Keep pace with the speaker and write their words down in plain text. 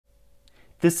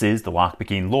This is the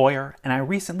Lockpicking Lawyer, and I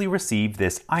recently received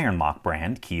this iron lock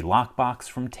brand key lockbox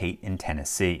from Tate in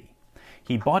Tennessee.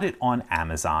 He bought it on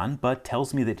Amazon, but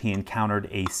tells me that he encountered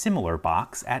a similar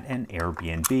box at an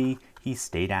AirBNB he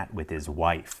stayed at with his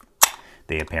wife.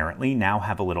 They apparently now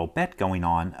have a little bet going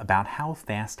on about how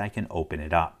fast I can open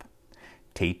it up.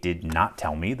 Tate did not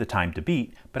tell me the time to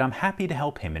beat, but I'm happy to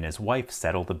help him and his wife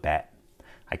settle the bet.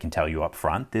 I can tell you up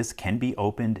front, this can be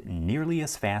opened nearly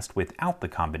as fast without the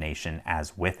combination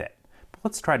as with it. But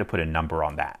let's try to put a number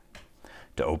on that.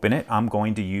 To open it, I'm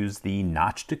going to use the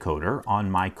notch decoder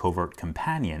on my Covert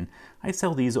Companion. I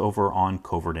sell these over on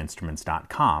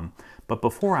covertinstruments.com, but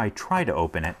before I try to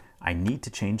open it, I need to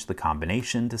change the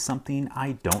combination to something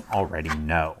I don't already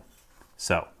know.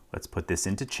 So let's put this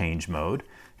into change mode,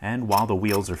 and while the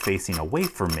wheels are facing away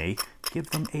from me, give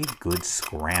them a good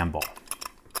scramble.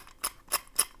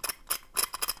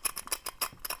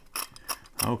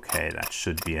 Okay, that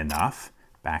should be enough.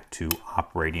 Back to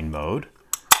operating mode.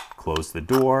 Close the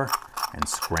door and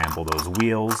scramble those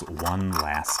wheels one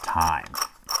last time.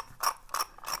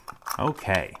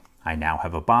 Okay, I now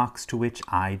have a box to which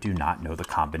I do not know the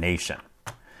combination.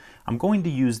 I'm going to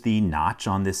use the notch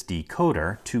on this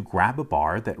decoder to grab a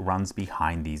bar that runs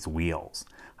behind these wheels.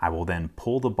 I will then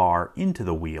pull the bar into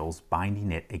the wheels,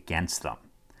 binding it against them.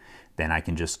 Then I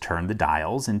can just turn the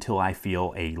dials until I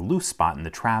feel a loose spot in the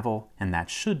travel, and that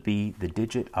should be the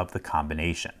digit of the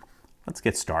combination. Let's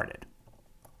get started.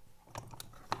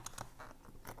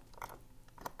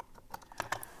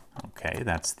 Okay,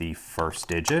 that's the first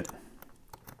digit.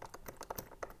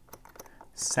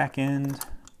 Second,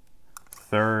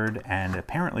 third, and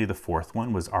apparently the fourth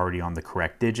one was already on the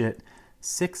correct digit,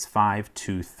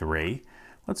 6523.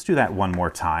 Let's do that one more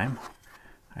time.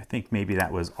 I think maybe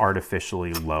that was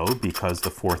artificially low because the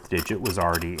fourth digit was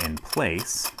already in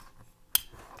place.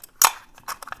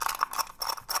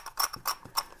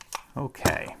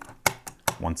 Okay,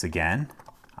 once again,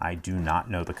 I do not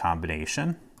know the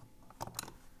combination.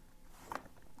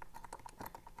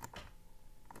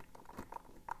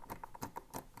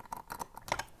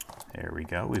 There we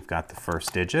go, we've got the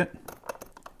first digit,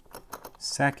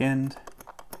 second,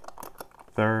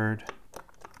 third,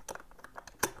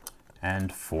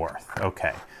 and fourth.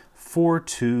 Okay,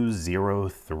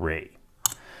 4203.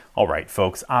 All right,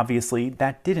 folks, obviously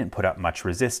that didn't put up much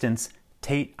resistance.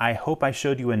 Tate, I hope I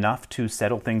showed you enough to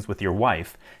settle things with your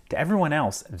wife. To everyone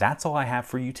else, that's all I have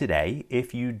for you today.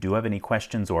 If you do have any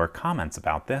questions or comments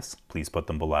about this, please put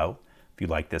them below. If you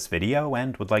like this video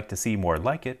and would like to see more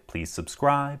like it, please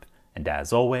subscribe. And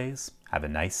as always, have a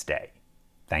nice day.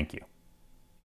 Thank you.